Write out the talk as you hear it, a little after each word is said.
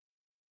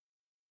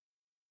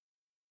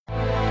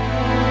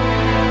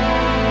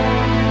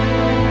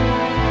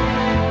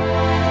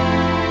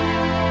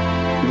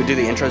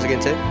do the intros again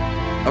too?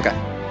 Okay.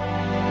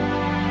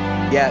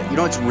 Yeah, you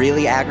know what's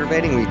really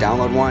aggravating when you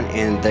download one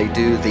and they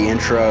do the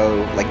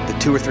intro, like the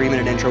 2 or 3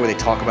 minute intro where they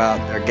talk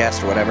about their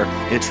guest or whatever,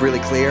 and it's really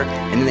clear,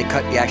 and then they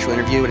cut the actual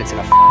interview and it's in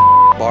a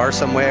bar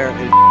somewhere,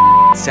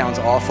 and it sounds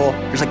awful.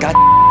 You're just like, God,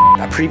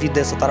 I previewed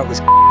this, I thought it was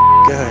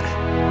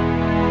good.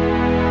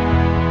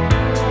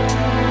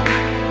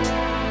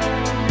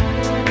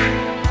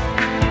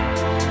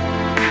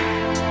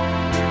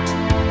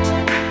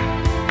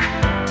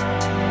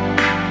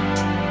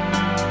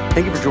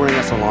 Thank you for joining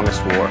us on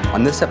Longest War.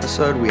 On this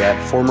episode, we have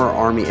former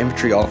Army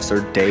infantry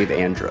officer Dave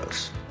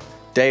Andros.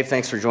 Dave,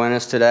 thanks for joining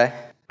us today.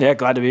 Yeah,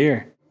 glad to be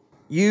here.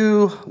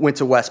 You went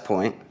to West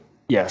Point.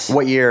 Yes.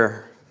 What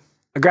year?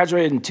 I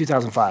graduated in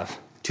 2005.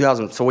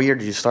 So what year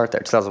did you start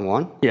there?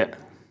 2001? Yeah.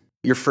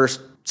 Your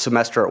first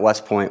semester at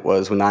West Point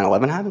was when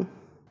 9/11 happened?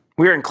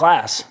 We were in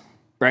class,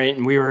 right?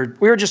 And we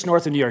were just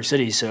north of New York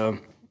City, so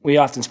we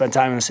often spent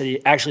time in the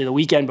city. Actually, the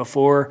weekend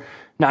before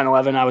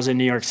 9/11, I was in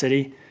New York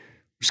City,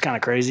 which is kind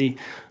of crazy.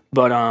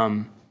 But,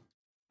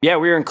 yeah,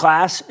 we were in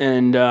class,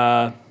 and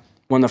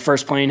when the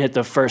first plane hit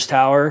the first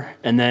tower,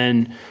 and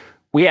then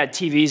we had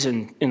TVs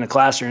in the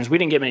classrooms. We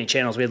didn't get many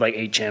channels. We had like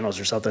 8 channels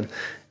or something.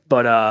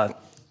 But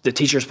the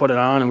teachers put it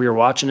on, and we were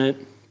watching it.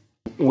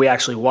 We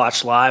actually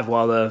watched live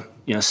while the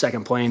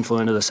second plane flew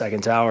into the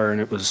second tower,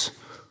 and we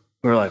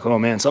were like, oh,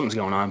 man, something's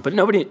going on. But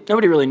nobody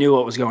really knew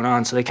what was going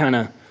on, so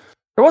there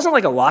wasn't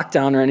like a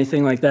lockdown or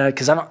anything like that,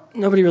 because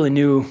nobody really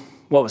knew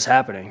what was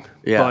happening.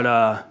 Yeah.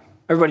 But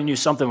everybody knew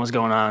something was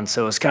going on,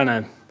 so it's kind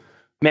of,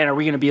 man, are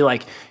we going to be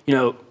like,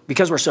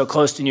 because we're so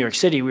close to New York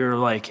City, we were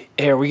like,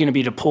 hey, are we going to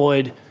be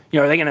deployed?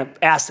 Are they going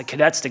to ask the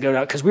cadets to go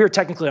down? Because we were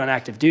technically on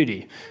active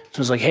duty. So it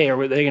was like, hey,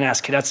 are they going to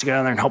ask cadets to go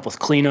down there and help with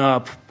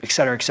cleanup, et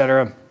cetera, et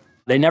cetera?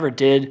 They never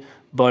did,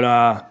 but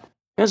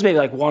it was maybe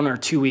like 1 or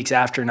 2 weeks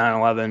after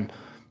 9/11,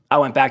 I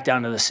went back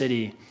down to the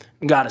city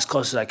and got as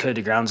close as I could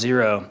to ground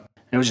zero.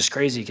 And it was just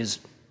crazy because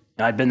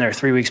I'd been there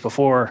 3 weeks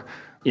before.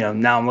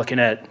 Now I'm looking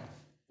at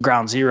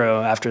ground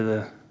zero after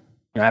the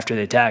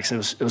attacks. It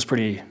was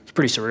pretty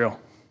surreal.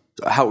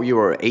 How you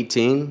were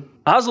 18?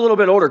 I was a little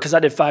bit older because I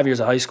did 5 years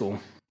of high school.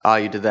 Oh,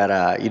 you did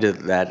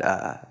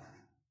that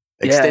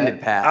extended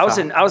path.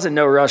 I was in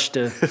no rush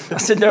to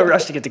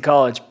get to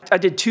college. I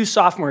did 2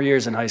 sophomore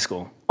years in high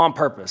school on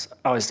purpose.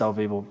 I always tell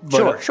people.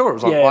 But, sure.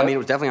 It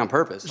was definitely on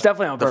purpose. It's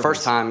definitely on purpose. The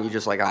first time you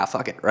just like,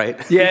 fuck it, right?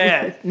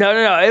 Yeah. No.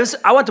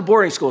 I went to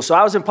boarding school. So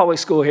I was in public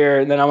school here,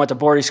 and then I went to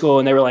boarding school,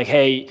 and they were like,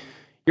 hey,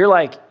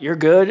 you're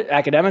good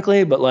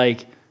academically, but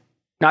like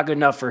not good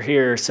enough for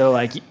here. So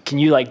like, can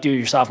you like do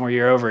your sophomore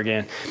year over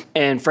again?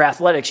 And for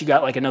athletics, you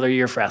got like another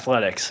year for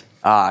athletics.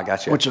 Ah,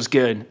 gotcha. Which was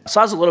good.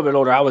 So I was a little bit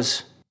older.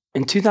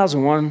 In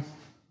 2001,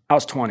 I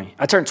was 20.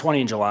 I turned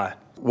 20 in July.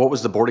 What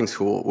was the boarding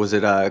school? Was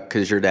it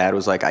because your dad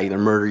was like, I either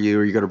murder you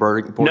or you go to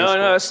boarding school?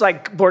 No, it's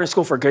like boarding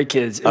school for good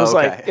kids. It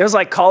was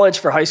like college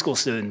for high school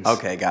students.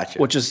 Okay, gotcha.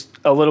 Which is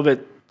a little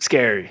bit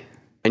scary.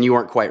 And you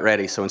weren't quite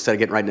ready, so instead of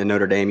getting right into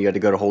Notre Dame, you had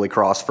to go to Holy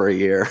Cross for a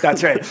year.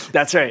 That's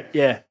right,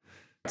 yeah.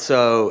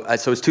 So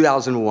it's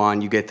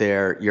 2001, you get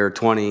there, you're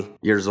 20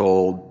 years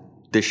old,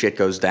 this shit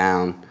goes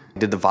down.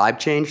 Did the vibe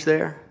change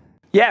there?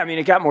 Yeah, I mean,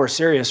 it got more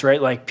serious,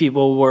 right? Like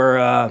people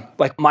were,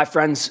 like my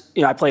friends,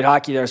 I played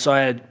hockey there, so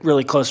I had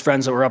really close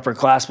friends that were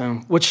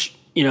upperclassmen, which,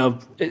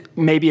 it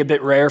may be a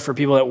bit rare for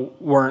people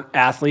that weren't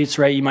athletes,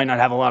 right? You might not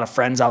have a lot of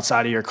friends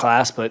outside of your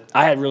class, but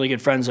I had really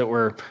good friends that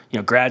were,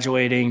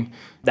 graduating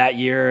that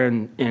year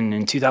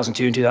in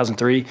 2002 and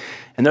 2003.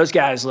 And those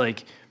guys,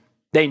 like,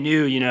 they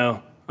knew,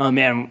 oh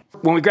man,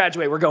 when we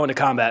graduate, we're going to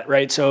combat,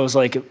 right? So it was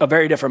like a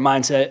very different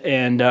mindset.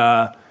 And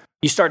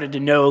you started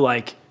to know,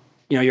 like,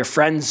 your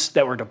friends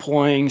that were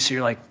deploying. So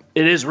you're like,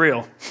 it is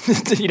real.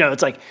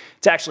 It's like,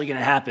 it's actually going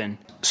to happen.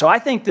 So I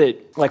think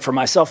that, like, for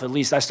myself at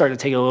least, I started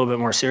to take it a little bit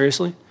more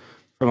seriously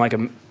from like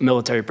a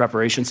military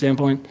preparation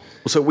standpoint.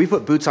 So we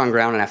put boots on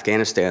ground in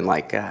Afghanistan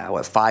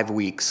 5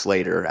 weeks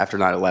later after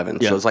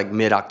 9/11. Yeah. So it was like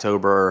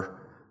mid-October,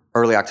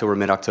 early October,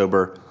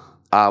 mid-October.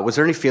 Was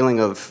there any feeling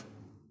of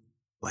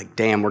like,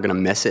 damn, we're going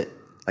to miss it?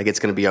 Like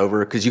it's going to be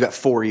over? Because you got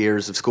 4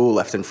 years of school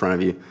left in front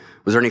of you.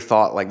 Was there any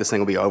thought like this thing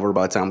will be over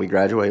by the time we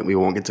graduate and we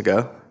won't get to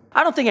go?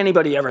 I don't think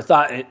anybody ever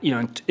thought,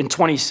 in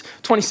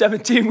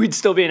 2017 we'd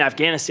still be in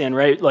Afghanistan,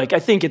 right? Like I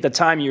think at the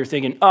time you were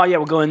thinking, oh yeah,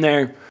 we'll go in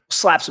there,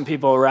 slap some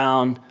people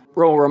around,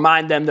 we'll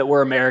remind them that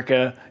we're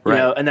America,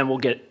 right. And then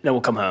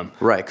we'll come home.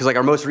 Right, because like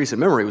our most recent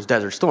memory was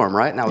Desert Storm,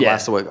 right? And that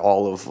lasted like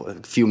all of a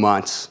few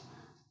months,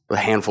 with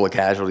a handful of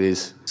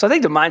casualties. So I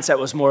think the mindset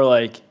was more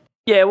like,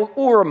 yeah,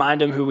 we'll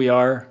remind them who we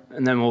are,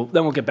 and then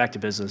we'll get back to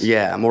business.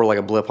 Yeah, more like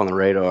a blip on the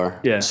radar.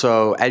 Yeah.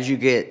 So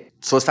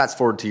let's fast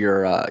forward to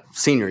your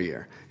senior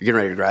year. You're getting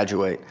ready to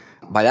graduate.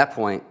 By that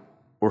point,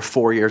 we're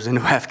 4 years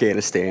into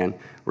Afghanistan.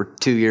 We're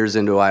 2 years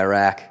into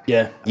Iraq.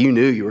 Yeah. You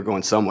knew you were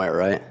going somewhere,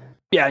 right?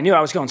 Yeah, I knew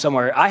I was going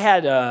somewhere. I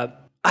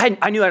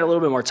knew I had a little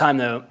bit more time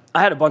though.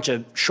 I had a bunch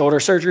of shoulder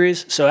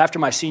surgeries. So after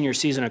my senior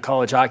season of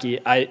college hockey,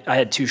 I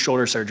had 2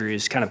 shoulder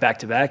surgeries kind of back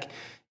to back.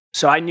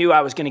 So I knew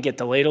I was going to get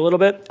delayed a little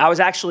bit. I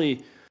was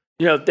actually,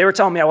 they were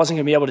telling me I wasn't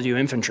going to be able to do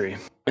infantry.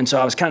 And so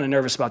I was kind of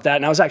nervous about that.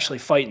 And I was actually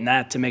fighting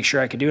that to make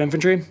sure I could do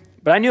infantry.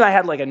 But I knew I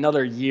had like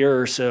another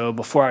year or so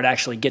before I'd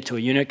actually get to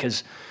a unit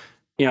because,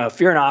 you know, if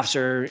you're an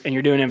officer and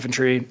you're doing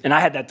infantry, and I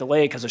had that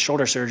delay because of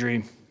shoulder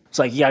surgery, it's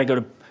like you got to go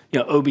to, you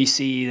know,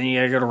 OBC, then you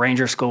got to go to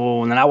Ranger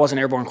school, and then I wasn't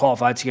airborne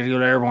qualified, so you got to go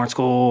to airborne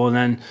school, and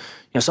then, you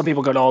know, some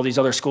people go to all these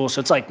other schools, so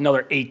it's like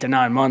another 8 to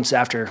 9 months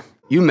after.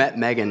 You met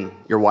Megan,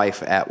 your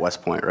wife, at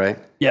West Point, right?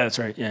 Yeah, that's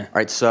right, yeah. All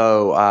right,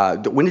 so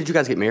when did you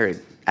guys get married?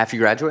 After you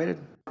graduated?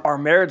 Our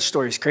marriage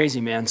story is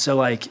crazy, man. So,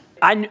 like,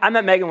 I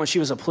met Megan when she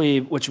was a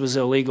plebe, which was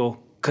illegal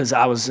because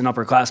I was an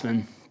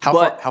upperclassman.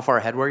 How far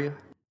ahead were you?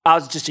 I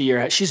was just a year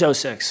ahead. She's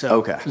 06, so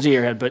okay. I was a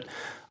year ahead. But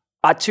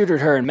I tutored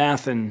her in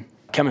math and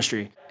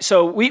chemistry.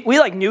 So we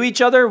like knew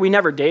each other. We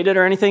never dated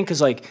or anything because,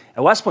 like,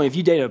 at West Point, if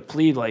you date a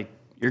plebe, like,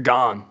 you're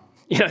gone.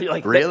 You know,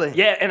 like really?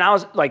 Yeah, and I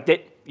was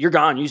like, you're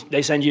gone.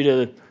 They send you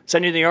to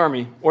the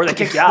army, or they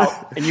kick you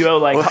out, and you owe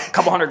like a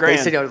couple $100,000. They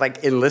said you were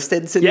like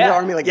enlisted in the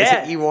army, like is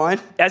it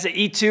E1? As an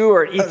E2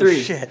 or an E3. Oh,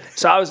 shit.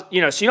 So I was, you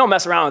know, so you don't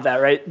mess around with that,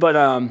 right? But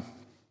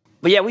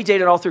yeah, we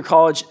dated all through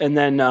college, and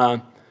then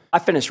I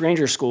finished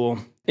Ranger school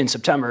in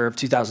September of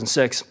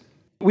 2006.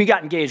 We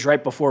got engaged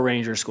right before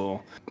Ranger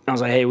school. I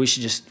was like, hey, we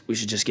should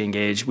just get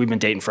engaged. We've been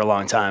dating for a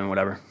long time,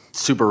 whatever.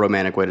 Super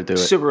romantic way to do it.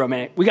 Super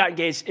romantic. We got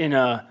engaged in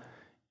a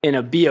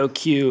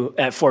BOQ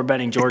at Fort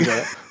Benning,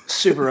 Georgia.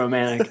 Super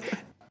romantic.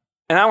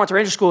 And I went to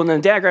Ranger school, and then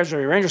the day I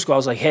graduated Ranger school, I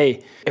was like,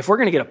 hey, if we're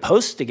going to get a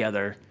post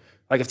together,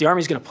 like if the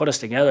Army's going to put us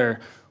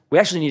together, we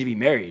actually need to be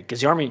married because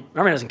the Army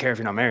doesn't care if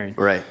you're not married.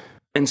 Right.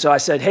 And so I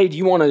said, hey, do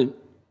you want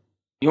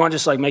to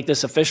just like make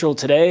this official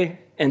today?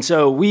 And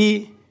so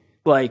we,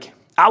 like,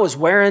 I was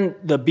wearing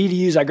the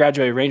BDUs I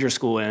graduated Ranger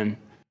school in.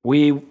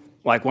 We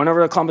like went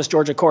over to Columbus,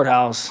 Georgia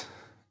courthouse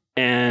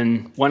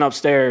and went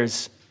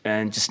upstairs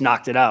and just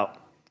knocked it out.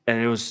 And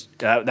it was,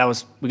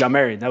 we got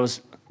married. I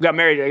got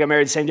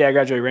married the same day I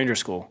graduated Ranger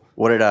school.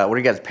 What did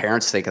your guys'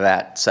 parents think of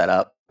that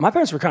setup? My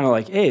parents were kind of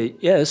like, hey,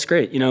 yeah, that's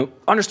great. You know,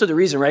 understood the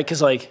reason, right?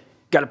 Because like,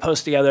 got to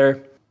post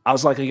together. I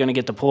was likely going to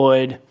get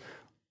deployed.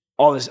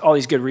 All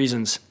these good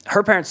reasons.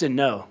 Her parents didn't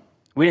know.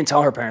 We didn't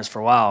tell her parents for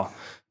a while.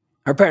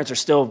 Her parents are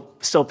still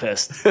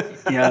pissed.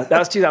 You know, that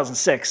was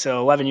 2006.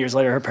 So 11 years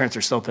later, her parents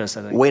are still pissed,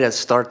 I think. Way to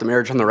start the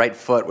marriage on the right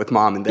foot with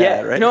mom and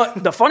dad, right? You know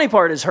what? The funny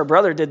part is her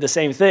brother did the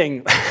same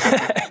thing.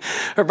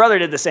 Her brother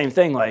did the same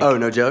thing. Like, oh,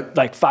 no joke?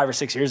 Like 5 or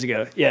 6 years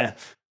ago. Yeah.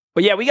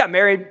 But yeah, we got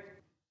married.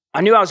 I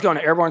knew I was going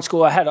to airborne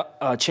school. I had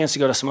a chance to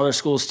go to some other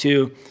schools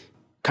too.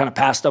 Kind of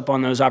passed up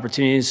on those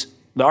opportunities.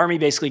 The Army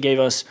basically gave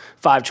us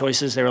 5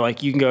 choices. They were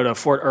like, you can go to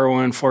Fort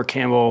Irwin, Fort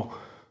Campbell,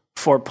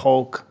 Fort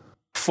Polk,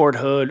 Fort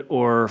Hood,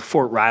 or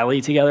Fort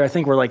Riley together. I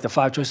think were like the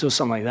 5 choices,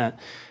 something like that.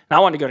 And I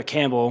wanted to go to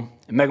Campbell,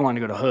 and Megan wanted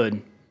to go to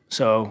Hood.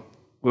 So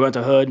we went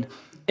to Hood,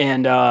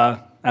 and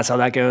that's how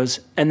that goes.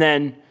 And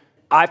then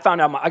I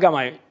found out, I got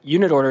my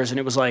unit orders, and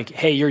it was like,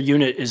 hey, your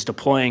unit is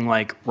deploying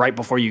like right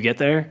before you get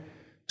there.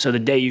 So the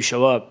day you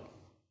show up,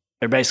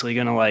 they're basically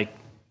going to like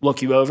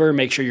look you over,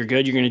 make sure you're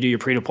good. You're going to do your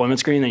pre-deployment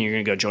screen, then you're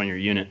going to go join your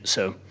unit.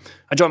 So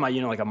I joined my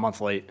unit like a month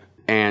late.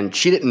 And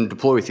she didn't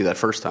deploy with you that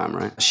first time,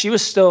 right? She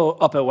was still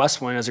up at West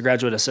Point as a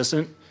graduate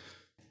assistant.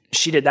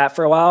 She did that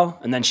for a while,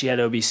 and then she had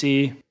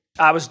OBC.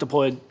 I was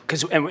deployed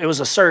because it was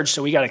a surge,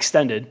 so we got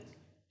extended.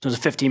 So it was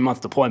a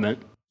 15-month deployment.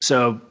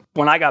 So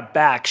when I got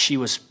back, she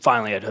was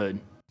finally at Hood.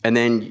 And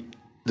then,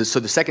 so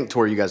the second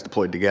tour you guys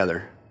deployed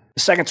together?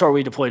 The second tour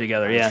we deployed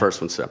together, yeah. The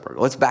first one separate.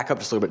 Let's back up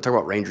just a little bit. Talk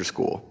about Ranger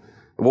School.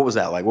 What was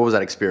that like? What was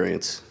that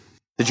experience?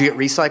 Did you get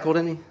recycled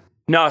any?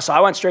 No, so I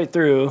went straight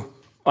through,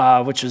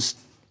 which was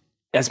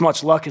as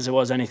much luck as it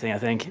was anything, I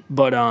think.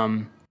 But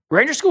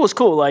Ranger School was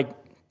cool. Like,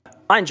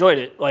 I enjoyed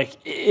it. Like,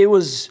 it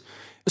was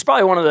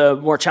probably one of the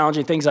more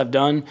challenging things I've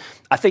done.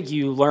 I think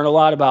you learn a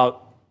lot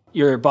about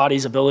your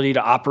body's ability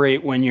to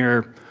operate when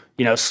you're,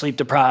 you know, sleep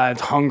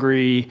deprived,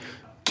 hungry,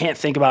 can't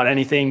think about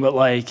anything but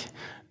like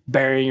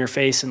burying your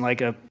face in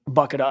like a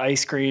bucket of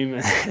ice cream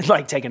and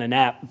like taking a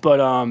nap. But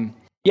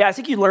yeah, I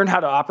think you learn how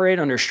to operate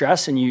under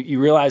stress, and you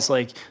realize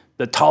like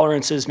the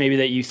tolerances maybe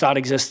that you thought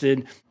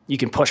existed, you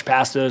can push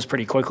past those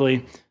pretty quickly.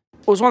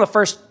 It was one of the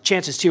first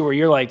chances too where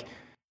you're like,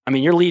 I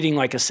mean, you're leading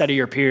like a set of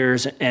your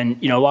peers, and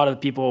you know, a lot of the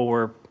people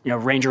were, you know,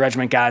 Ranger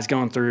Regiment guys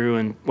going through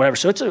and whatever.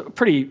 So it's a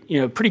pretty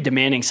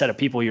demanding set of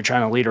people you're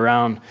trying to lead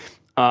around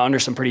under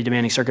some pretty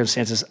demanding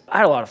circumstances. I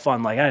had a lot of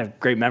fun. Like, I have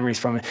great memories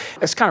from it.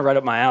 It's kind of right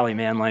up my alley,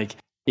 man. Like,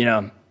 you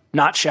know,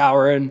 not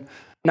showering,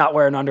 not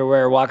wearing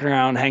underwear, walking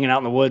around, hanging out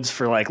in the woods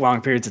for like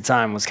long periods of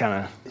time was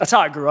kind of, that's how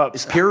I grew up.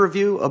 Is peer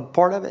review a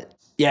part of it?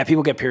 Yeah,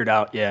 people get peered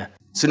out, yeah.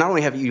 So not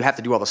only you have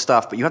to do all the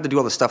stuff, but you have to do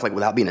all the stuff like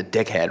without being a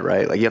dickhead,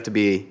 right? Like you have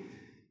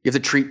to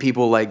treat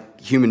people like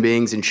human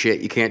beings and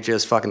shit. You can't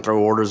just fucking throw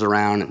orders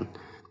around and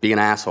be an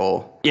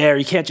asshole. Yeah, or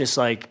you can't just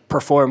like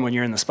perform when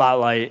you're in the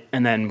spotlight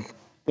and then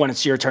when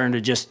it's your turn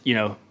to just, you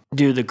know,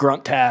 do the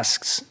grunt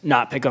tasks,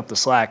 not pick up the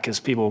slack, because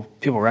people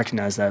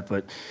recognize that.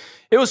 But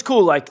it was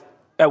cool. Like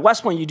at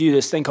West Point, you do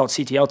this thing called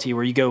CTLT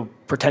where you go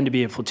pretend to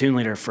be a platoon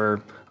leader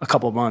for a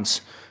couple of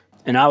months.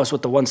 And I was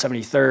with the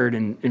 173rd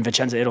in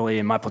Vicenza, Italy,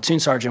 and my platoon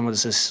sergeant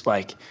was this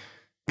like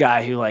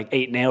guy who like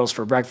ate nails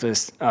for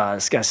breakfast.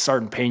 This guy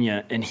Sergeant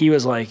Pena, and he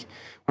was like,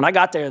 when I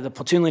got there, the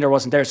platoon leader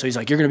wasn't there, so he's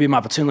like, "You're gonna be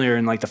my platoon leader."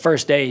 And like the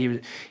first day, he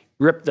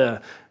ripped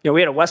we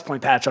had a West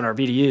Point patch on our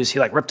VDUs. He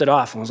like ripped it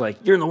off and was like,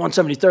 "You're in the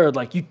 173rd."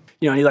 Like and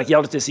he like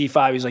yelled at this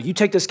E5. He's like, "You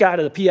take this guy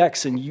to the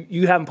PX and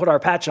you haven't put our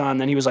patch on."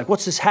 Then he was like,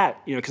 "What's this hat?"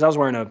 Because I was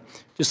wearing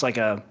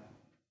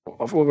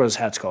what were those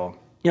hats called?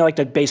 Like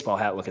the baseball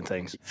hat looking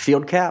things.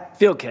 Field cap?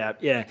 Field cap,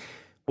 yeah.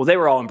 Well, they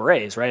were all in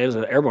berets, right? It was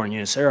an airborne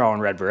unit, so they were all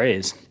in red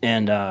berets.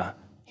 And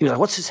he was like,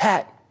 "What's this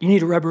hat? You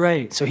need a red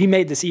beret." So he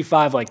made this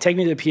E5 like take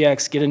me to the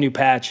PX, get a new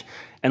patch,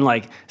 and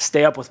like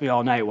stay up with me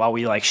all night while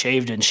we like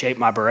shaved and shaped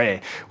my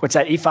beret. Which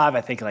that E5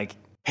 I think like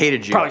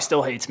hated you. Probably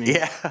still hates me.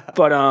 Yeah.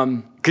 But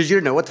because you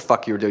didn't know what the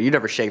fuck you were doing. You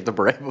never shaved a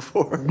beret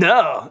before.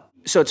 No.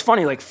 So it's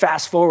funny, like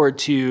fast forward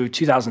to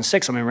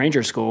 2006, I'm in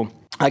Ranger School.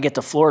 I get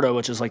to Florida,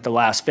 which is like the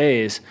last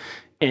phase,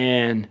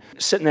 and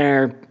sitting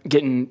there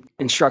getting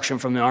instruction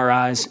from the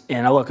RIs,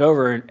 and I look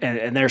over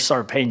and there's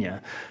Sergeant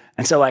Pena.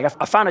 And so like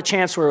I found a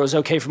chance where it was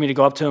okay for me to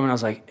go up to him, and I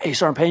was like, "Hey,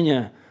 Sergeant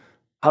Pena,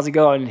 how's it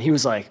going?" And he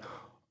was like,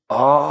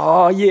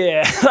 "Oh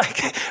yeah,"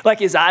 like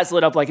his eyes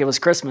lit up like it was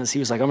Christmas. He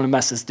was like, "I'm gonna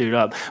mess this dude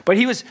up." But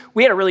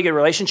we had a really good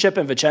relationship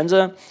in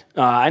Vicenza.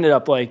 I ended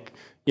up like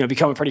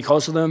becoming pretty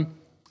close with him.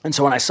 And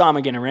so when I saw him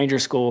again in Ranger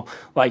School,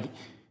 like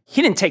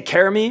he didn't take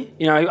care of me.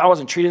 I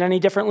wasn't treated any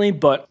differently.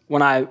 But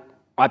when I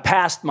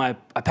passed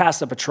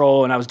the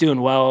patrol and I was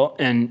doing well,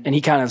 and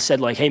he kind of said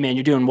like, "Hey man,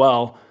 you're doing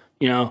well.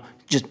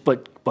 Just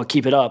but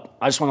keep it up.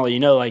 I just want to let you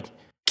know, like,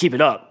 keep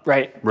it up,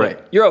 right? Right.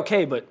 Like, you're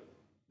okay, but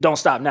don't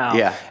stop now."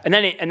 Yeah. And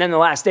then the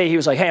last day he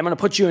was like, "Hey, I'm going to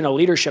put you in a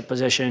leadership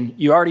position.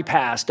 You already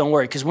passed. Don't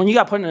worry." Because when you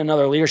got put in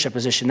another leadership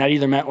position, that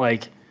either meant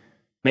like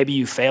maybe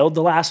you failed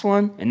the last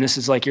one and this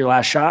is like your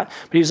last shot.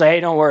 But he was like, "Hey,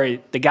 don't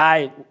worry. The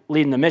guy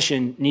leading the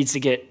mission needs to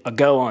get a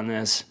go on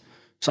this.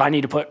 So I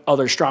need to put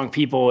other strong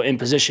people in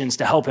positions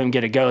to help him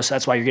get a go. So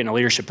that's why you're getting a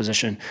leadership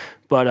position."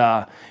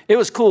 But it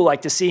was cool,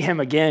 like to see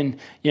him again.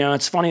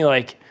 It's funny,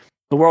 like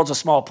the world's a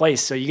small place,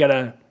 so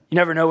you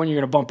never know when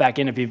you're gonna bump back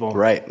into people.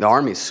 Right. The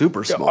Army's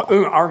super small.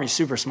 Army's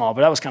super small,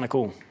 but that was kind of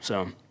cool.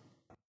 So,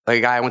 like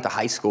a guy I went to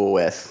high school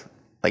with,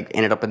 like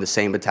ended up in the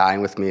same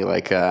battalion with me.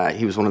 Like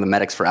he was one of the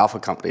medics for Alpha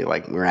Company.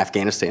 Like we were in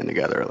Afghanistan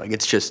together. Like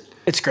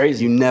it's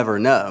crazy. You never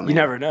know. Man. You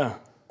never know.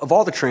 Of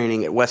all the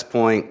training at West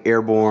Point,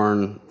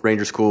 Airborne,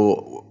 Ranger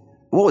School,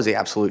 what was the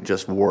absolute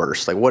just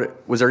worst? Like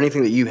what was there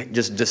anything that you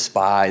just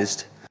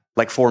despised?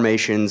 Like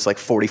formations, like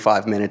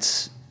 45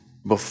 minutes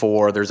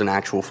before there's an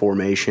actual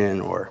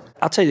formation, or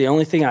I'll tell you the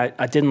only thing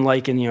I didn't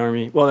like in the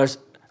Army. Well, there's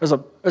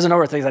a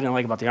number of things I didn't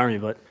like about the Army,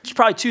 but there's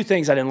probably two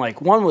things I didn't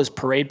like. One was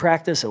parade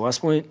practice at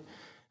West Point.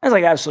 That's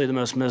like absolutely the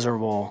most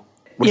miserable.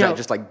 Was that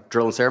just like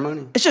drill and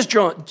ceremony? It's just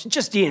drill,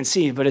 just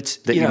DNC, but it's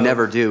that you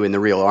never do in the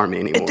real Army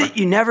anymore.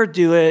 You never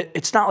do it.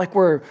 It's not like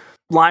we're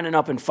lining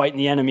up and fighting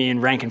the enemy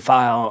in rank and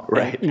file,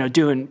 right? And,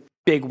 doing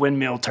big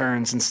windmill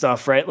turns and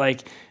stuff, right?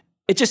 Like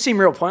it just seemed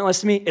real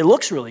pointless to me. It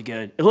looks really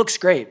good. It looks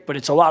great, but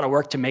it's a lot of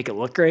work to make it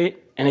look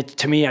great. And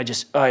to me, it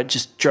just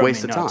drove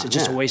me nuts. It's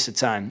just a waste of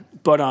time.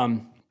 But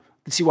you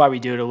can see why we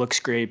do it. It looks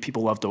great.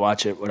 People love to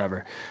watch it,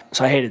 whatever.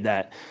 So I hated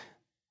that.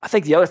 I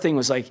think the other thing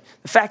was like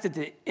the fact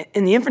that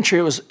in the infantry,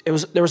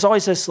 there was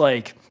always this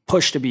like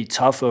push to be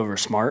tough over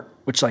smart,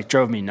 which like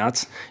drove me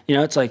nuts.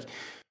 It's like,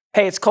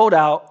 hey, it's cold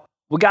out.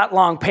 We got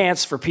long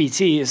pants for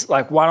PTs.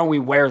 Like, why don't we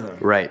wear them?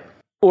 Right.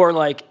 Or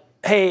like,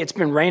 hey, it's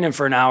been raining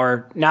for an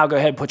hour. Now go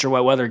ahead and put your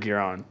wet weather gear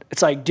on.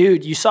 It's like,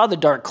 dude, you saw the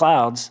dark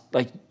clouds.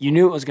 Like, you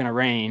knew it was going to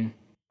rain.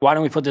 Why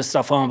don't we put this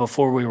stuff on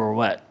before we were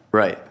wet?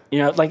 Right.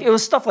 Like it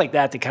was stuff like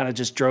that kind of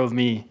just drove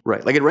me.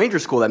 Right. Like at Ranger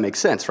School, that makes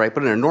sense, right?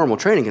 But in a normal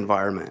training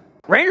environment.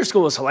 Ranger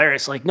School was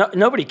hilarious. Like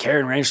nobody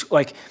cared in Ranger School.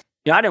 Like,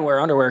 I didn't wear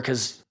underwear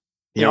because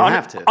you don't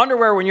have to.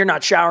 Underwear when you're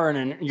not showering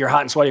and you're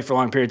hot and sweaty for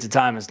long periods of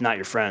time is not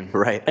your friend.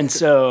 Right. And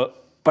so,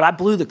 but I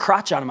blew the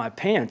crotch out of my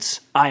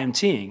pants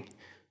IMTing,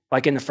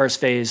 like in the first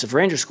phase of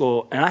Ranger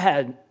School, and I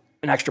had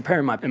an extra pair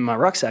in my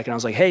rucksack, and I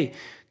was like, hey,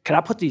 can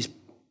I put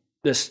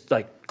this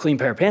like clean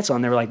pair of pants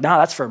on? They were like, nah,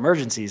 that's for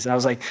emergencies. And I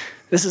was like,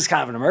 this is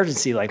kind of an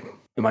emergency, like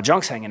my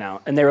junk's hanging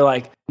out. And they were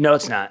like, no,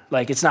 it's not.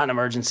 Like, it's not an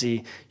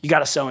emergency. You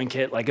got a sewing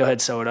kit, like go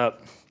ahead, sew it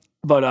up.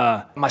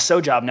 But my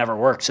sew job never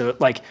worked. So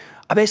like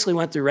I basically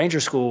went through Ranger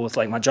School with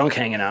like my junk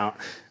hanging out.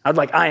 I'd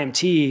like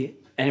IMT,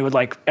 and it would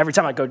like every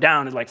time I'd go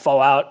down, it'd like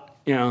fall out.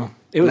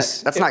 It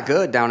was that's not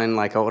good down in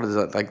like what is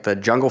it, like the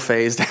jungle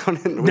phase down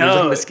in when there's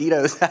like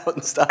mosquitoes out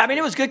and stuff. I mean,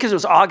 it was good because it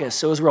was August,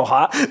 so it was real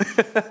hot.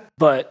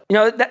 But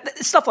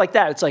stuff like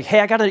that. It's like, hey,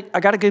 I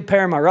got a good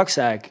pair in my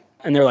rucksack,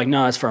 and they're like,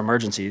 no, that's for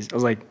emergencies. I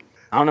was like,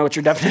 I don't know what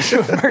your definition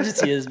of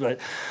emergency is, but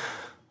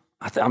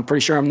I'm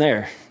pretty sure I'm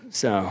there.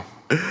 So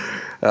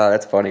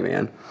that's funny,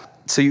 man.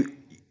 So you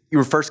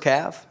were first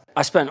Cav?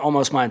 I spent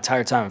almost my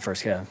entire time in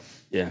first Cav.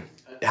 Yeah.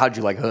 How'd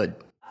you like Hood?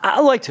 I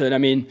liked Hood. I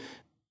mean,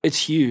 it's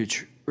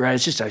huge. Right,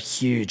 it's just a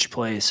huge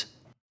place.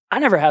 I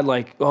never had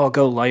like,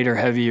 go light or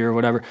heavy or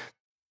whatever.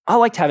 I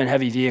liked having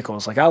heavy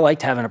vehicles. Like I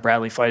liked having a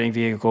Bradley fighting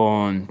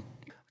vehicle, and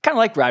kind of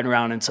liked riding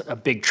around in a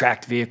big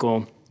tracked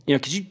vehicle.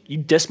 Because you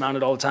dismount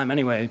it all the time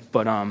anyway.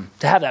 But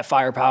to have that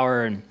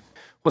firepower, and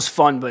was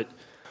fun. But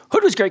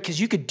Hood was great because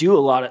you could do a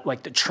lot of,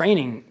 like, the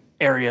training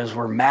areas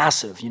were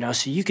massive,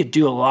 so you could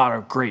do a lot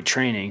of great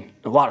training,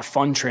 a lot of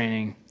fun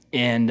training.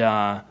 And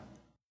I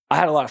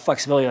had a lot of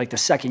flexibility. Like the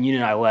second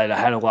unit I led, I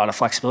had a lot of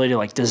flexibility to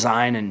like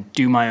design and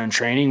do my own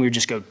training. We would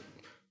just go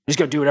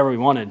do whatever we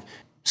wanted.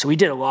 So we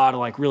did a lot of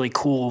like really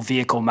cool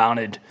vehicle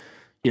mounted,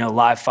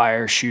 live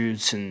fire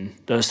shoots and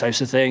those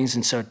types of things.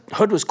 And so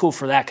Hood was cool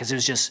for that because it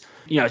was just,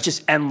 it's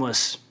just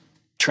endless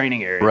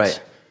training areas.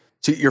 Right.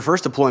 So your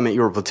first deployment,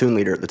 you were a platoon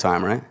leader at the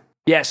time, right?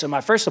 Yeah. So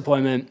my first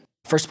deployment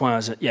I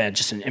was,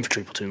 just an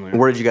infantry platoon leader.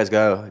 Where did you guys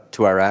go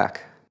to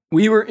Iraq?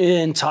 We were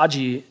in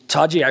Taji,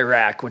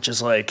 Iraq, which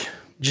is like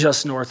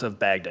just north of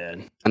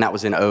Baghdad. And that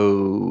was in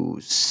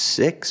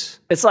 06?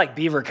 It's like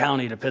Beaver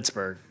County to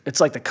Pittsburgh. It's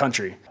like the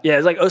country. Yeah,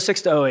 it's like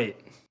 06 to 08.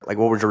 Like,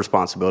 what was your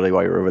responsibility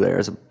while you were over there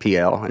as a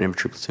PL, an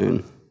infantry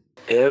platoon?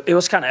 It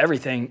was kind of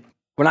everything.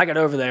 When I got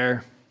over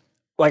there,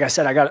 like I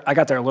said, I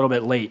got there a little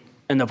bit late,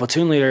 and the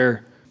platoon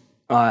leader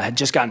had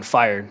just gotten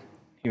fired.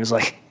 He was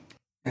like,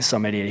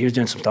 some idiot. He was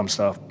doing some dumb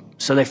stuff.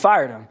 So they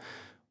fired him.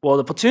 Well,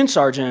 my platoon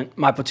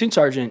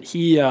sergeant,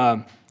 he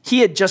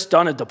had just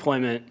done a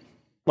deployment.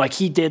 Like,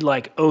 he did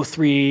like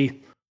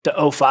 03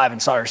 to 05 in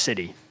Sawyer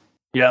City.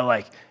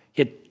 Like,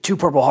 he had 2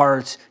 Purple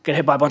Hearts, got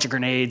hit by a bunch of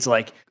grenades,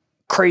 like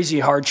crazy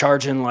hard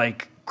charging,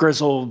 like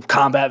grizzled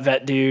combat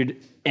vet dude.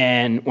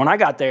 And when I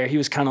got there, he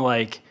was kind of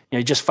like,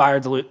 he just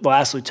fired the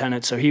last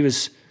lieutenant. So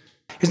he's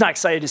not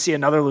excited to see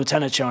another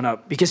lieutenant showing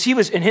up because he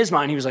was, in his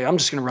mind, he was like, I'm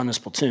just going to run this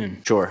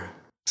platoon. Sure.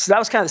 So that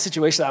was kind of the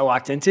situation that I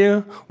walked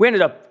into. We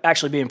ended up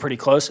actually being pretty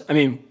close. I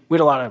mean, we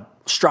had a lot of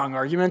strong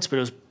arguments, but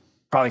it was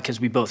probably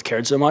because we both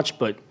cared so much.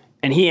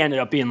 And he ended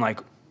up being like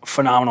a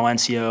phenomenal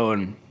NCO,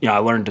 and I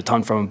learned a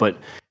ton from him. But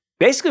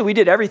basically, we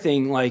did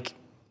everything. Like,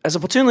 as a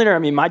platoon leader, I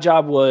mean, my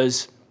job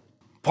was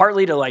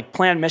partly to like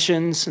plan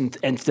missions and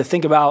to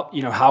think about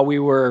how we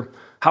were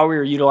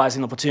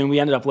utilizing the platoon. We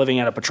ended up living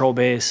at a patrol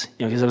base,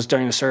 because it was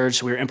during the surge,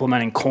 so we were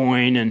implementing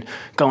coin and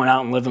going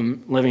out and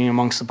living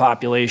amongst the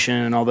population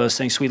and all those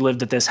things. So we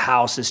lived at this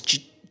house, this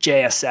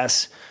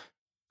JSS.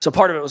 So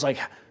part of it was like,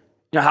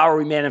 how are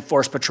we manning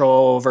force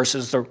patrol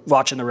versus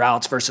watching the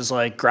routes versus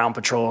like ground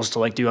patrols to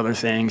like do other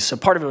things. So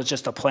part of it was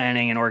just the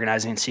planning and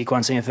organizing and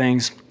sequencing of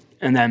things.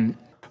 And then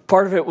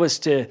part of it was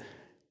to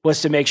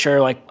make sure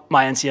like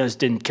my NCOs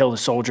didn't kill the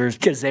soldiers,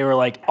 because they were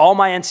like, all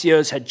my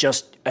NCOs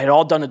had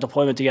all done a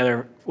deployment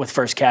together with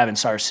 1st Cav in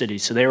Sawyer City.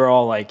 So they were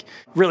all like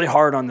really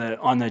hard on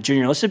the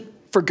junior enlisted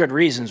for good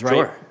reasons, right?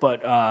 Sure. But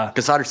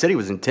because Sawyer City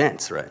was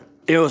intense, right?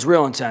 It was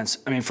real intense.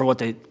 I mean, for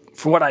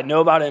what I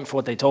know about it and for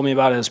what they told me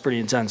about it, it was pretty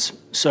intense.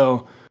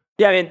 So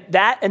yeah, I mean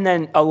that, and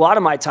then a lot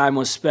of my time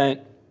was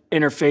spent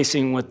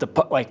interfacing with the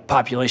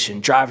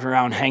population, driving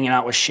around, hanging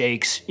out with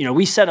sheikhs.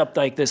 We set up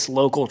like this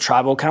local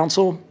tribal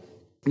council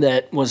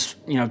that was,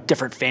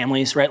 different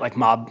families, right? Like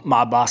mob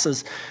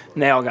bosses.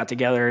 And they all got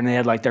together and they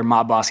had like their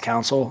mob boss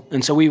council.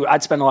 And so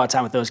I'd spend a lot of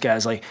time with those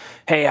guys, like,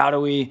 hey, how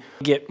do we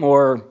get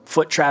more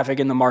foot traffic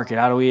in the market?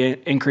 How do we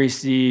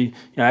increase the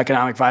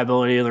economic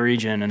viability of the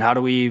region? And how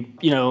do we,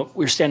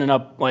 we're standing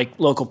up like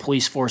local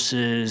police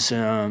forces,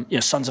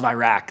 Sons of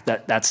Iraq,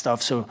 that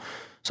stuff. So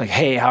it's like,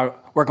 hey,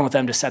 working with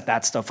them to set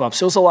that stuff up.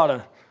 So there's a lot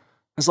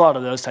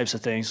of those types of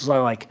things. There's a lot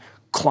of like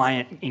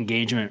client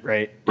engagement,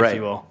 right? If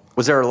you will.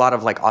 Was there a lot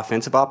of like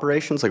offensive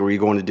operations? Like, were you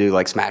going to do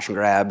like smash and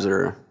grabs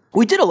or?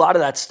 We did a lot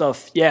of that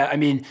stuff. Yeah. I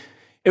mean,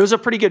 it was a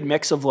pretty good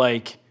mix of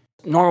like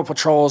normal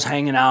patrols,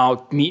 hanging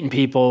out, meeting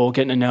people,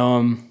 getting to know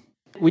them.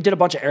 We did a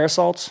bunch of air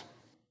assaults.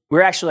 We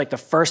were actually like the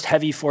first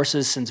heavy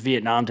forces since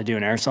Vietnam to do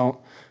an air assault,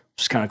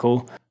 which is kind of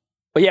cool.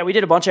 But yeah, we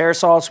did a bunch of air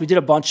assaults. We did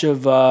a bunch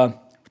of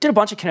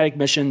kinetic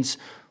missions,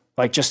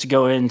 like just to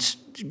go in,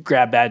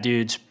 grab bad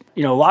dudes.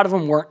 A lot of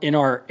them weren't in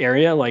our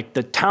area. Like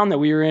the town that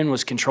we were in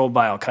was controlled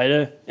by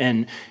Al-Qaeda,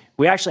 and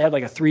we actually had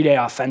like a 3-day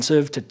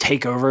offensive to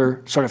take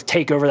over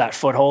that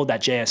foothold,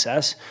 that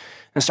JSS,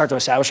 and start to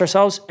establish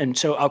ourselves. And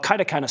so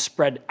Al-Qaeda kind of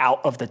spread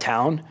out of the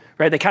town,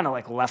 right? They kind of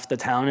like left the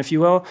town, if you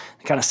will.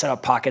 They kind of set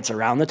up pockets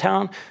around the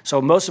town. So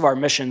most of our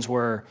missions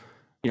were,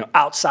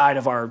 outside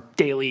of our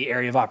daily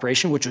area of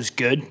operation, which was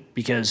good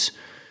because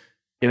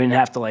we didn't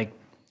have to like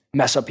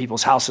mess up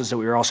people's houses that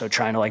we were also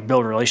trying to like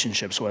build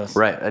relationships with.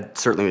 Right. That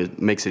certainly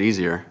makes it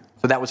easier.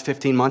 So that was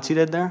 15 months you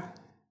did there?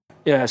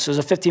 Yeah. So it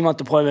was a 15-month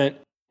deployment.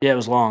 Yeah, it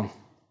was long.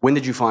 When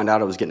did you find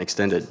out it was getting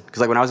extended?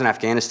 Because like when I was in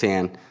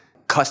Afghanistan,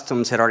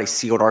 customs had already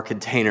sealed our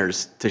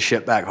containers to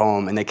ship back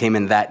home, and they came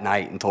in that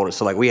night and told us.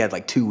 So like we had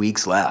like 2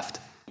 weeks left.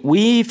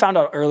 We found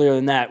out earlier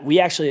than that.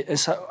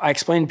 I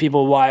explained to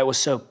people why it was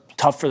so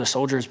tough for the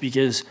soldiers,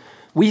 because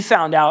we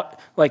found out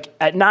like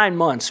at 9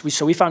 months.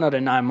 We found out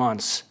at 9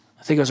 months.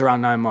 I think it was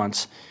around 9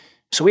 months.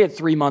 So we had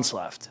 3 months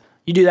left.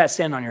 You do that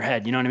standing on your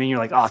head. You know what I mean?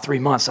 You're like, 3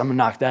 months, I'm going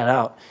to knock that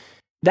out.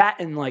 That,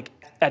 and like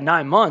at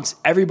 9 months,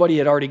 everybody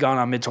had already gone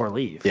on mid-tour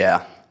leave.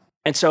 Yeah.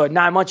 And so at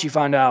 9 months, you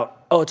find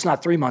out, it's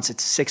not 3 months,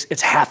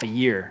 it's half a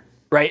year,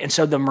 right? And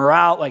so the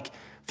morale, like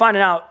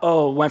finding out,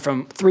 went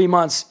from 3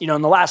 months,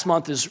 and the last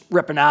month is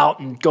ripping out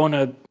and going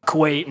to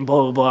Kuwait and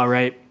blah, blah, blah,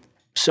 right?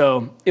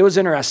 So it was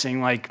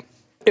interesting. Like,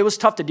 it was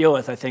tough to deal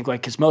with, I think,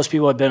 like, because most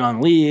people had been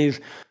on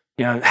leave,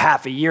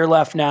 half a year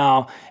left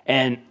now.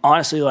 And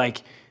honestly,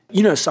 like,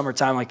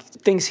 summertime, like,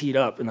 things heat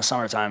up in the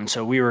summertime.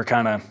 So we were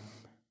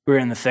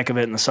in the thick of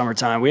it in the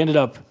summertime. We ended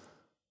up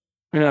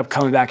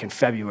coming back in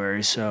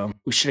February. So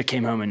we should have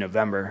came home in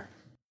November.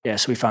 Yeah,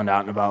 so we found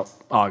out in about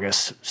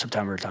August,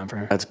 September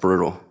timeframe. That's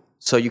brutal.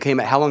 So you came.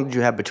 How long did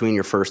you have between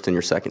your first and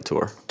your second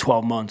tour?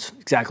 12 months,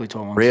 exactly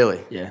 12 months. Really?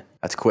 Yeah.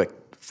 That's quick.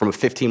 From a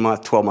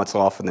 15-month, 12 months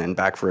off, and then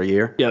back for a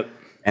year? Yep.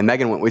 And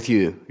Megan went with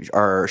you.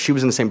 She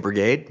was in the same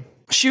brigade?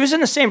 She was in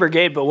the same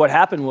brigade, but what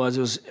happened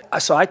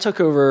so I took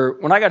over,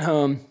 when I got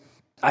home,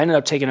 I ended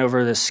up taking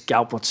over this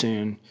scout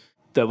platoon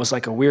that was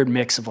like a weird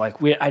mix of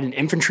like, I had an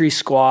infantry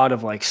squad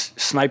of like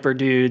sniper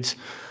dudes,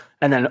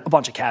 and then a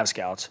bunch of Cav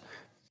scouts.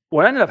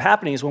 What ended up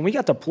happening is when we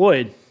got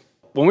deployed,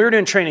 when we were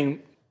doing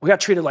training, we got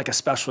treated like a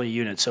specialty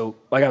unit. So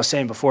like I was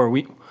saying before,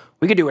 we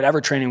could do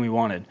whatever training we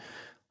wanted.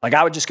 Like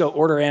I would just go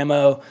order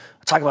ammo,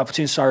 talk about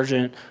platoon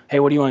sergeant, hey,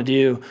 what do you want to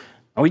do?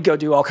 And we'd go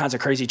do all kinds of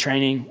crazy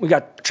training. We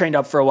got trained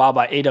up for a while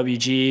by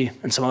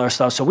AWG and some other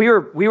stuff. So we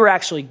were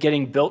actually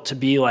getting built to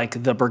be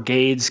like the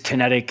brigade's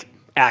kinetic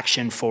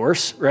action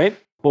force, right?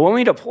 But when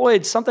we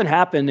deployed, something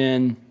happened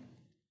and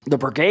the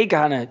brigade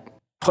kind of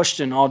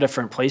pushed in all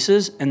different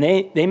places, and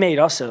they made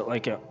us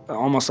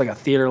almost like a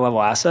theater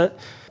level asset.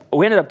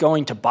 We ended up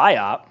going to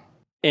BIOP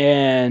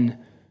and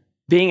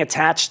being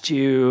attached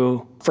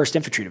to 1st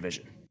Infantry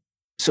Division.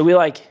 So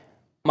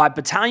my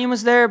battalion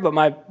was there, but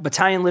my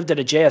battalion lived at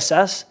a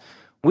JSS.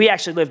 We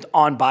actually lived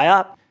on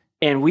BIOP,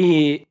 and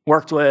we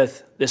worked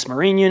with this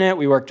Marine unit.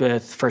 We worked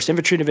with 1st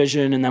Infantry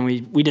Division, and then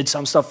we did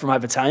some stuff for my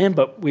battalion,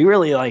 but we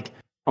really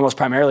almost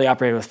primarily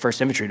operated with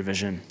 1st Infantry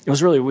Division. It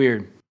was really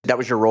weird. That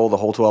was your role the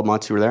whole 12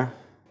 months you were there?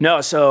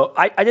 No, so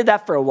I did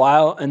that for a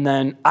while, and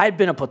then I'd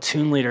been a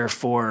platoon leader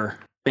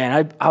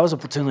I was a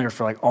platoon leader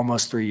for like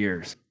almost 3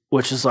 years,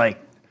 which is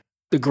like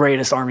the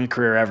greatest Army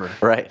career ever.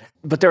 Right.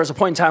 But there was a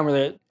point in time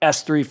where the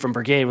S3 from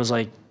brigade was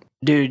like,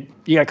 dude,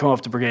 you got to come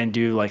up to brigade and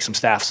do like some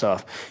staff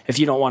stuff. If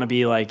you don't want to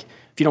be an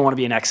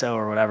XO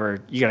or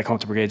whatever, you got to come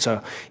up to brigade.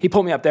 So he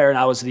pulled me up there, and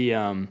I was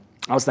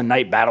the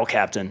night battle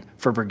captain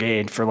for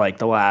brigade for like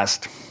the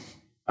last,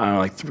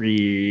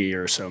 3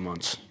 or so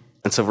months.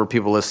 And so for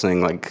people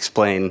listening, like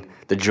explain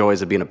the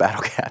joys of being a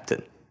battle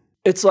captain.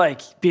 It's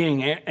like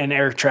being an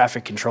air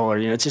traffic controller.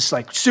 It's just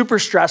like super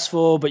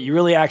stressful, but you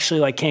really actually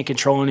like can't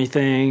control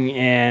anything.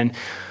 And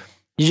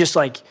you just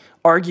like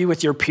argue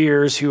with your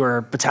peers who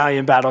are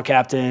battalion battle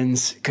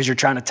captains because you're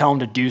trying to tell them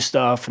to do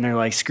stuff. And they're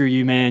like, screw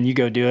you, man, you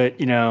go do it,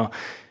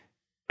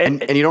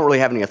 And you don't really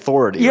have any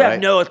authority, you right?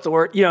 have no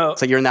authority,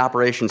 It's like you're in the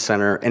operations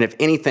center, and if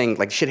anything,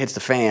 like shit hits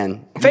the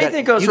fan, if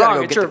anything goes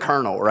wrong, it's your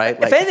colonel,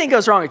 right? If anything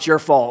goes wrong, it's your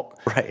fault.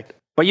 Right.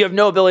 But you have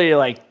no ability to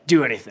like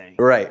do anything.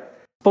 Right.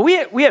 But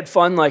we had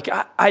fun. Like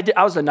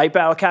I was the night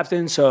battle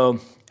captain, so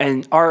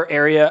and our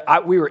area,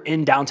 we were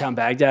in downtown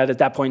Baghdad at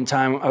that point in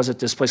time. I was at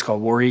this place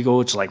called War Eagle,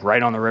 which is like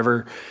right on the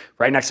river,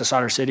 right next to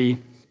Sadr City.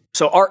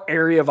 So our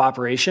area of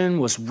operation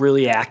was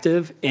really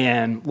active,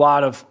 and a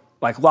lot of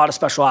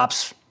special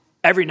ops.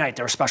 Every night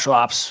there were special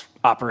ops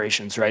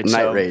operations, right?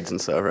 Night raids and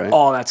stuff, right?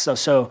 All that stuff.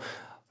 So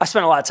I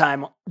spent a lot of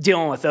time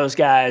dealing with those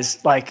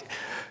guys. Like,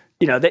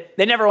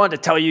 they never wanted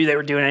to tell you they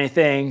were doing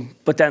anything,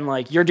 but then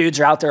like your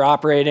dudes are out there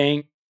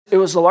operating. It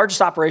was the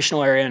largest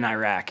operational area in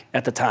Iraq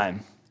at the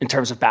time in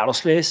terms of battle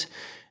space.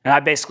 And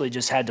I basically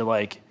just had to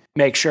like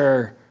make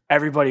sure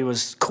everybody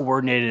was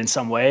coordinated in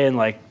some way, and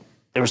like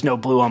there was no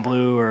blue on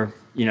blue or,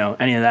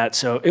 any of that.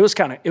 So it was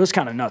kind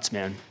of nuts,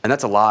 man. And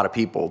that's a lot of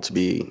people to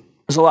be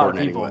There's a lot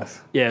of people.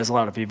 With. Yeah, there's a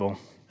lot of people.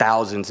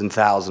 Thousands and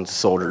thousands of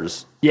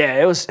soldiers.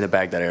 Yeah, it was in the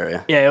Baghdad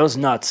area. Yeah, it was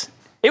nuts.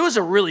 It was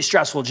a really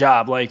stressful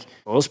job. Like, it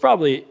was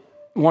probably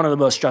one of the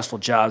most stressful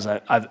jobs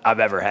I've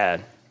ever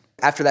had.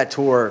 After that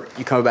tour,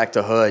 you come back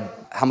to Hood.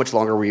 How much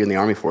longer were you in the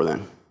Army for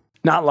then?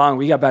 Not long.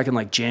 We got back in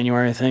like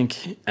January, I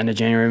think, end of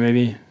January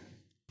maybe.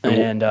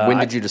 And when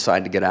did you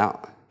decide to get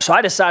out? So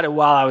I decided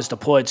while I was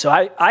deployed. So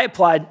I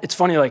applied. It's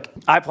funny, like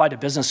I applied to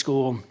business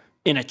school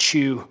in a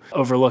chew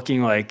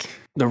overlooking like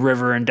the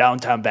river in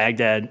downtown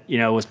Baghdad,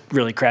 with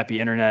really crappy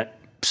internet.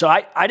 So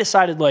I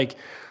decided like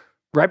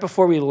right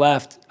before we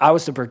left, I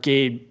was the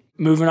brigade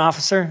movement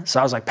officer. So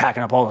I was like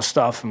packing up all the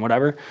stuff and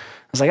whatever.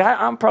 I was like,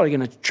 I'm probably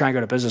going to try and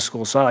go to business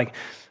school. So I like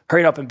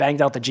hurried up and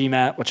banged out the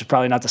GMAT, which is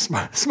probably not the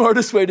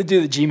smartest way to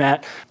do the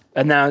GMAT.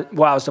 And then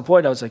while I was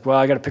deployed, I was like, well,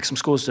 I got to pick some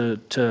schools to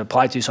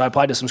apply to. So I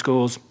applied to some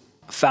schools,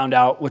 found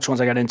out which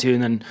ones I got into,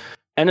 and then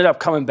ended up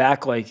coming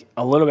back like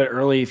a little bit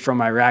early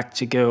from Iraq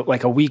to go,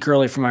 like a week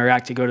early from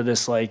Iraq to go to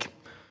this like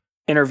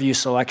interview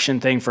selection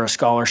thing for a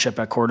scholarship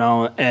at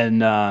Cornell,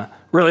 and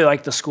really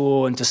liked the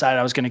school and decided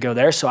I was going to go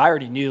there. So I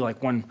already knew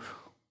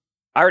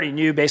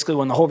basically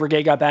when the whole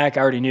brigade got back,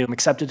 I already knew I'm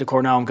accepted to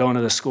Cornell. I'm going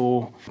to the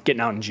school,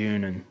 getting out in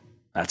June, and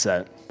that's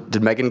it.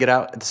 Did Megan get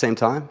out at the same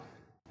time?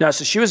 No,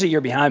 so she was a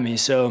year behind me.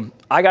 So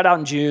I got out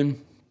in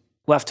June,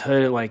 left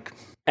Hood at like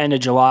end of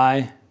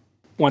July,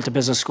 went to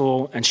business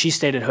school, and she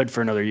stayed at Hood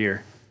for another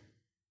year.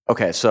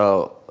 Okay,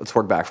 so let's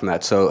work back from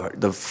that. So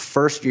the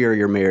first year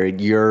you're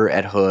married, you're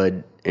at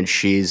Hood, and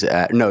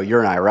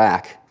you're in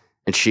Iraq.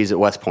 and she's at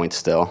West Point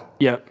still.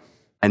 Yep.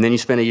 And then you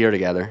spend a year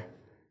together.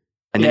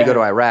 And then you go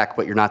to Iraq,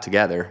 but you're not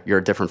together. You're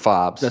at different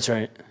fobs. That's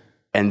right.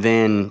 And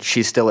then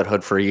she's still at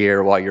Hood for a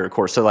year while you're at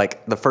course. So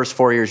like the first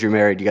 4 years you're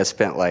married, you guys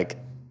spent like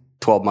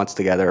 12 months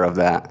together of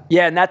that.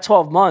 Yeah, and that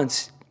 12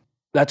 months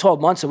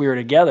that we were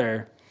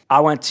together,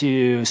 I went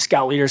to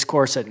Scout Leaders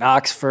course at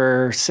Knox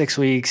for 6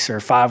 weeks or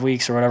 5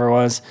 weeks or whatever it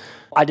was.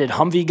 I did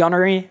Humvee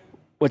gunnery,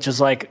 which was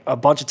like a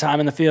bunch of time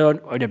in the field.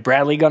 I did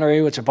Bradley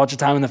gunnery, which is a bunch of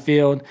time in the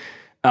field.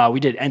 We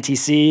did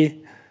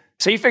NTC.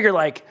 So you figure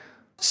like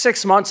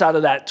 6 months out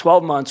of that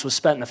 12 months was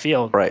spent in the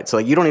field. Right. So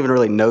like you don't even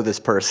really know this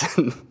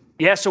person.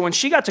 Yeah. So when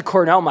she got to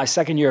Cornell, my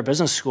second year of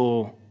business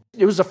school,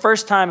 it was the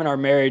first time in our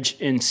marriage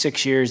in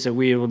 6 years that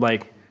we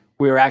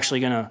were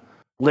actually going to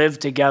live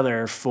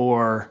together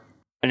for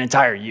an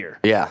entire year.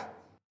 Yeah.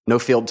 No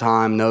field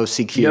time, no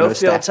CQ, no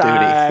staff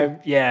time,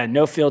 duty. Yeah.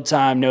 No field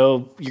time.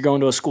 No, you're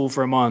going to a school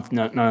for a month.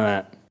 None of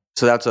that.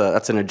 So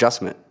that's an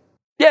adjustment.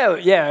 Yeah.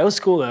 Yeah. It was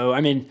cool though.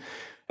 I mean,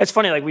 it's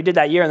funny, like we did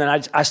that year and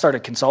then I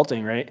started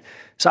consulting, right?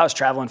 So I was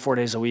traveling 4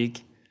 days a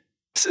week.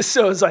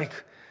 So it's like,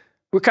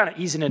 we're kind of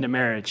easing into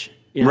marriage.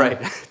 You know?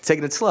 Right.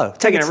 Taking it slow.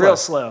 Taking it real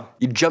slow.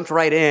 You jumped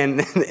right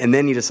in and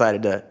then you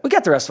decided to... We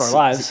got the rest of our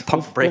lives.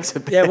 Pump the brakes a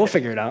bit. Yeah, we'll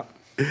figure it out.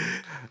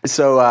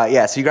 So,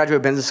 so you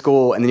graduated business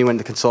school and then you went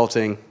into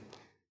consulting.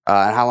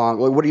 And how long...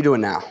 What are you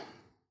doing now?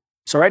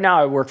 So right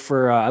now I work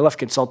for... I left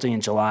consulting in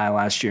July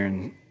last year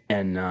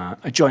and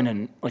I joined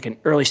an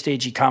early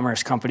stage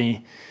e-commerce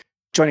company.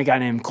 Joined a guy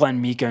named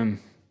Glenn Meekum,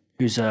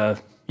 who's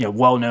a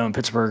well-known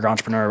Pittsburgh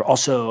entrepreneur,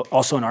 also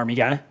an Army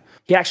guy.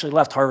 He actually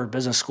left Harvard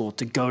Business School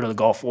to go to the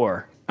Gulf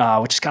War,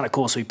 which is kind of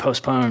cool. So he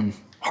postponed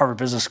Harvard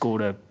Business School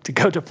to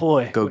go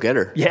deploy. Go get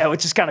her. Yeah,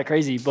 which is kind of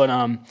crazy. But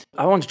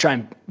I wanted to try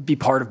and be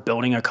part of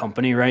building a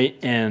company, right?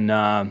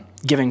 And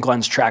given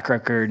Glenn's track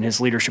record and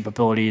his leadership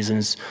abilities and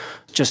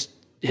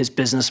his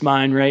business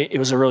mind, right? It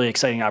was a really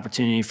exciting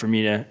opportunity for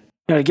me to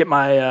get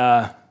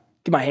my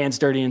hands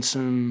dirty in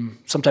some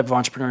type of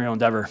entrepreneurial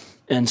endeavor.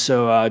 And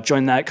so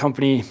joined that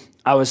company.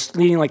 I was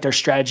leading like their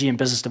strategy and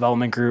business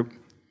development group.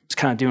 Was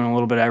kind of doing a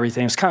little bit of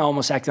everything. It's kind of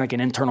almost acting like an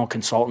internal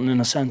consultant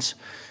in a sense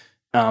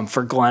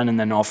for Glenn and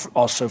then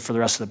also for the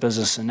rest of the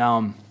business. And now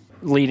I'm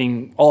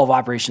leading all of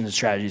operations and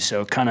strategy.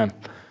 So kind of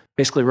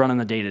basically running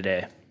the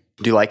day-to-day.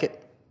 Do you like it?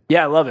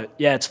 Yeah, I love it.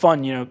 Yeah, it's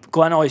fun.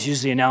 Glenn always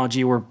uses the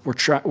analogy we're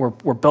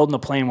building a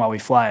plane while we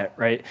fly it,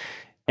 right?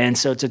 And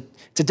so it's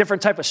a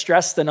different type of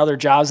stress than other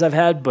jobs I've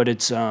had, but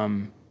it's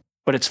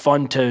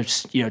fun to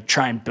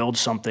try and build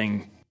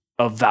something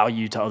of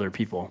value to other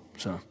people.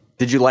 So,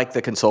 did you like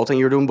the consulting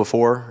you were doing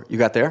before you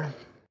got there?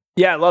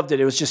 Yeah, I loved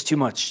it. It was just too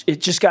much. It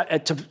just got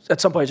at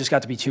some point it just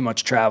got to be too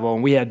much travel,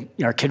 and we had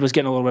our kid was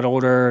getting a little bit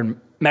older, and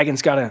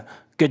Megan's got a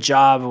good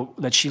job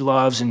that she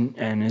loves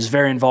and is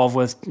very involved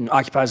with and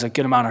occupies a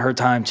good amount of her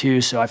time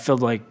too. So I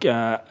felt like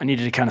I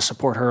needed to kind of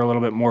support her a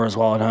little bit more as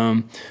well at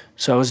home.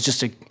 So it was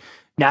just a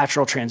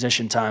natural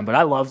transition time, but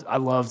I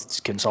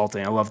loved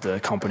consulting. I loved the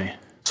company.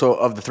 So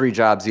of the three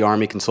jobs, the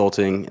Army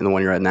consulting and the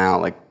one you're at now,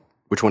 like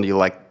which one do you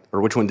like,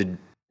 or which one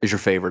is your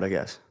favorite, I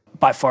guess?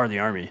 By far the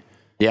Army.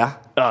 Yeah?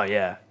 Oh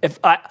yeah. If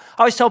I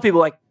always tell people,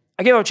 like,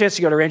 I gave them a chance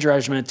to go to Ranger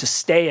Regiment to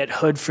stay at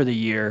Hood for the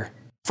year,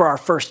 for our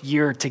first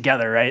year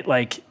together, right?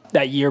 Like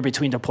that year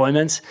between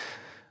deployments.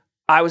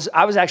 I was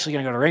actually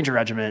going to go to Ranger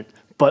Regiment,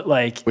 but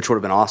like... Which would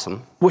have been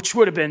awesome.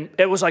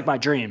 It was like my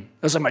dream.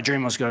 It was like my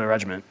dream was to go to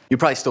regiment. You'd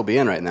probably still be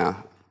in right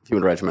now if you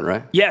went to regiment,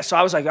 right? Yeah, so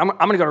I was like, I'm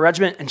going to go to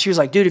regiment. And she was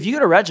like, dude, if you go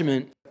to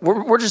regiment,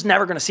 we're just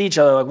never going to see each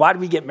other. Like, why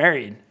did we get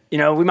married? We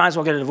might as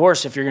well get a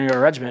divorce if you're going to go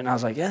to regiment. And I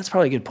was like, yeah, that's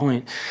probably a good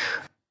point.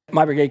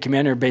 My brigade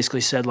commander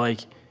basically said like,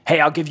 hey,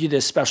 I'll give you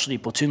this specialty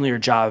platoon leader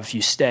job if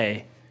you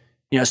stay,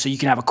 so you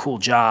can have a cool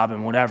job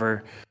and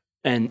whatever.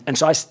 And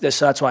so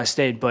that's why I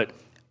stayed. But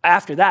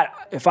after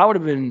that, if I would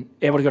have been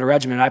able to go to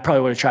regiment, I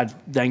probably would have tried to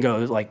then go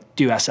like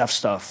do SF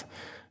stuff.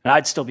 And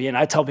I'd still be in.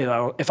 I'd tell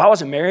people if I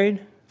wasn't married,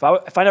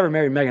 if I never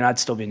married Megan, I'd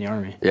still be in the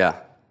Army. Yeah,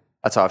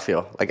 that's how I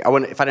feel. Like if I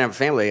didn't have a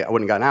family, I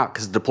wouldn't have gotten out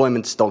because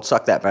deployments don't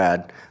suck that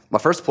bad. My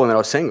first deployment, I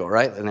was single,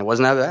 right? And it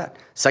wasn't that bad.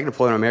 Second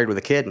deployment, I'm married with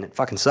a kid, and it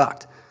fucking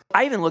sucked.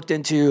 I even looked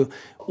into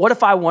what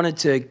if I wanted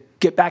to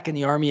get back in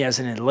the Army as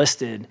an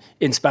enlisted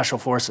in Special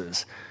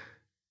Forces.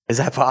 Is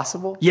that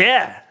possible?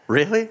 Yeah.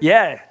 Really?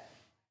 Yeah.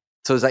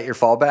 So is that your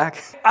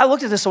fallback? I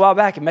looked at this a while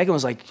back, and Megan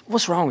was like,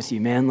 what's wrong with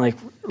you, man? Like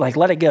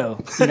let it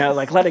go.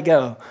 Like, let it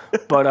go.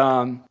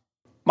 But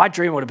my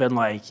dream would have been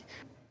like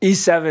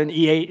E7,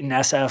 E8, and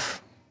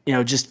SF,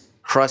 just...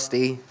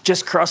 Crusty.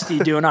 Just crusty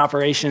doing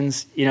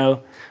operations,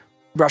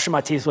 brushing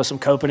my teeth with some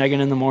Copenhagen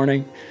in the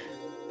morning.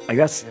 Like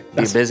that's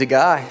Be a busy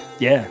guy.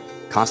 Yeah.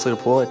 Constantly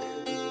deployed.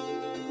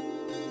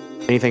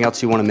 Anything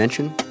else you want to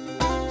mention?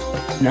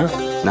 No.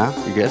 No?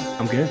 You good?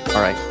 I'm good.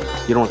 All right.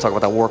 You don't want to talk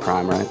about that war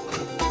crime, right?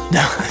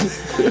 No,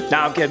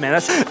 I'm good, man.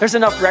 There's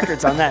enough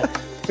records on that.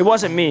 It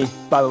wasn't me,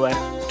 by the way,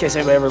 in case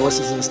anybody ever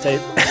listens to this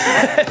tape.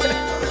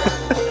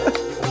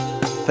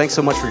 Thanks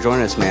so much for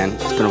joining us, man.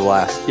 It's been a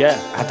blast. Yeah.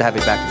 I have to have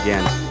you back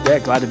again. Yeah,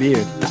 glad to be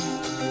here.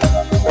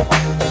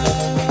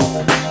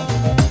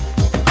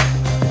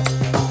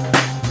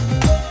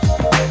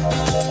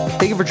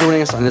 for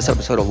joining us on this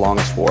episode of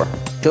Longest War.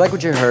 If you like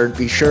what you heard,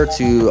 be sure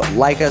to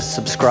like us,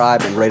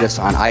 subscribe, and rate us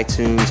on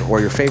iTunes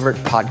or your favorite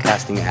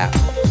podcasting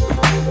app.